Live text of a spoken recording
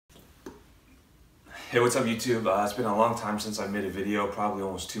Hey, what's up YouTube? It's been a long time since I made a video, probably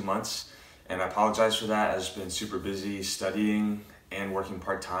almost 2 months, and I apologize for that. I've just been super busy studying and working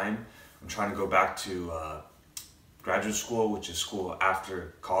part-time. I'm trying to go back to graduate school, which is school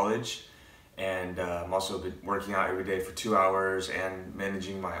after college, and I'm also been working out every day for 2 hours and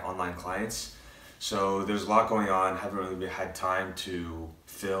managing my online clients. So there's a lot going on. Haven't really had time to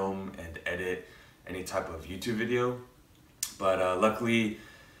film and edit any type of YouTube video, but luckily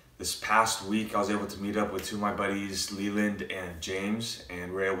this past week I was able to meet up with two of my buddies, Leland and James,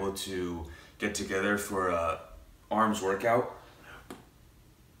 and we're able to get together for a arms workout.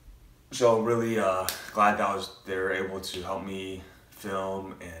 So I'm really glad that they were able to help me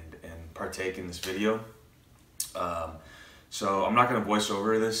film and partake in this video. So I'm not going to voice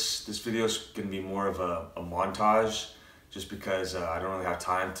over this video. It's going to be more of a montage, just because I don't really have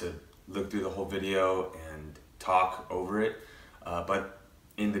time to look through the whole video and talk over it. But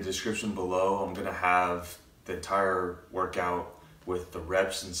in the description below, I'm going to have the entire workout with the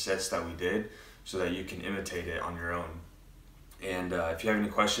reps and sets that we did, so that you can imitate it on your own. And if you have any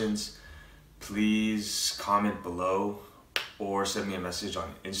questions, please comment below or send me a message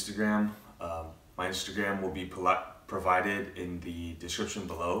on Instagram. My Instagram will be provided in the description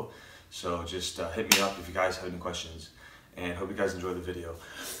below, so just hit me up if you guys have any questions, and hope you guys enjoy the video.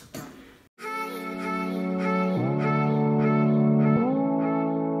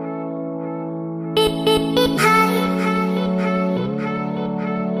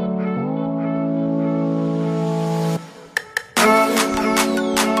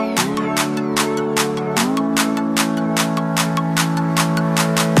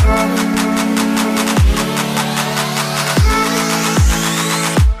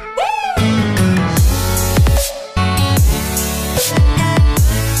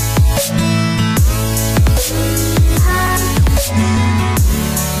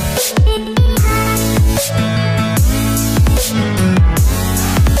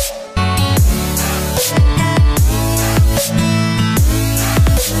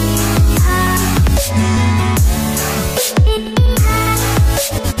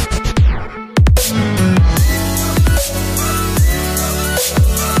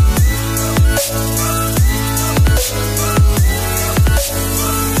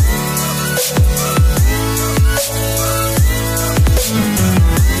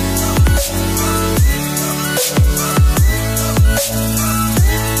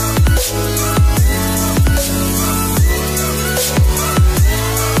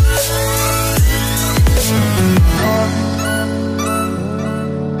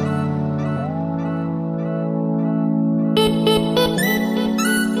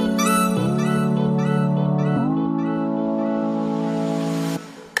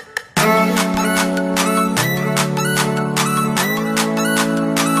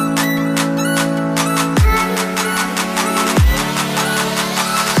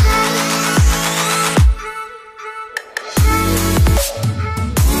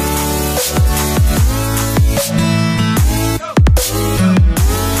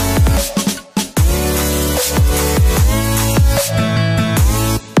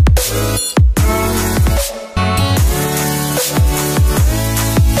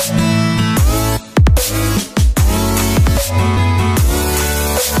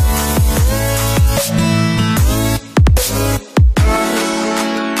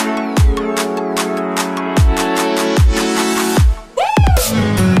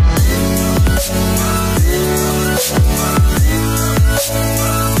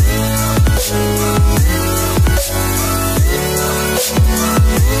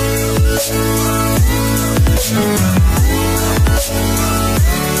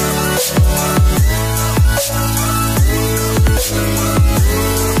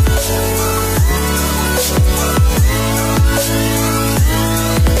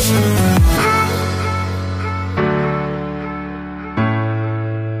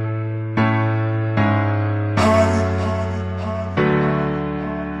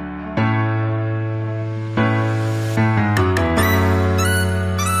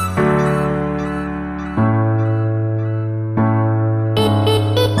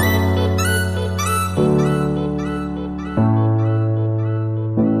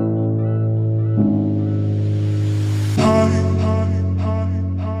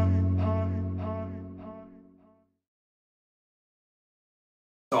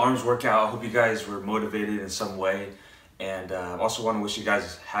 The arms workout, I hope you guys were motivated in some way, and I also want to wish you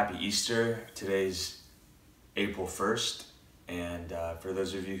guys happy Easter. Today's April 1st, and for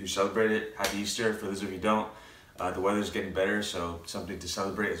those of you who celebrate it, happy Easter. For those of you who don't, the weather's getting better, so something to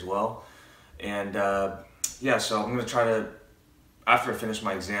celebrate as well. And yeah, so I'm going to try to after I finish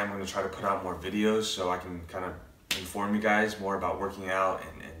my exam, I'm going to try to put out more videos so I can kind of inform you guys more about working out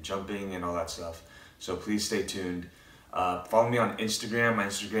and jumping and all that stuff. So please stay tuned. Follow me on Instagram. My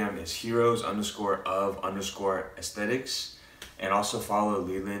Instagram is heroes_of_aesthetics. And also follow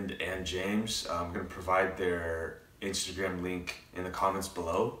Leland and James. I'm going to provide their Instagram link in the comments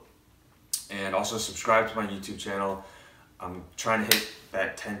below. And also subscribe to my YouTube channel. I'm trying to hit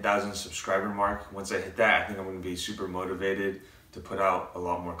that 10,000 subscriber mark. Once I hit that, I think I'm going to be super motivated to put out a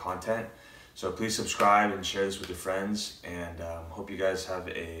lot more content. So please subscribe and share this with your friends. And hope you guys have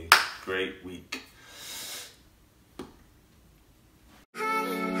a great week.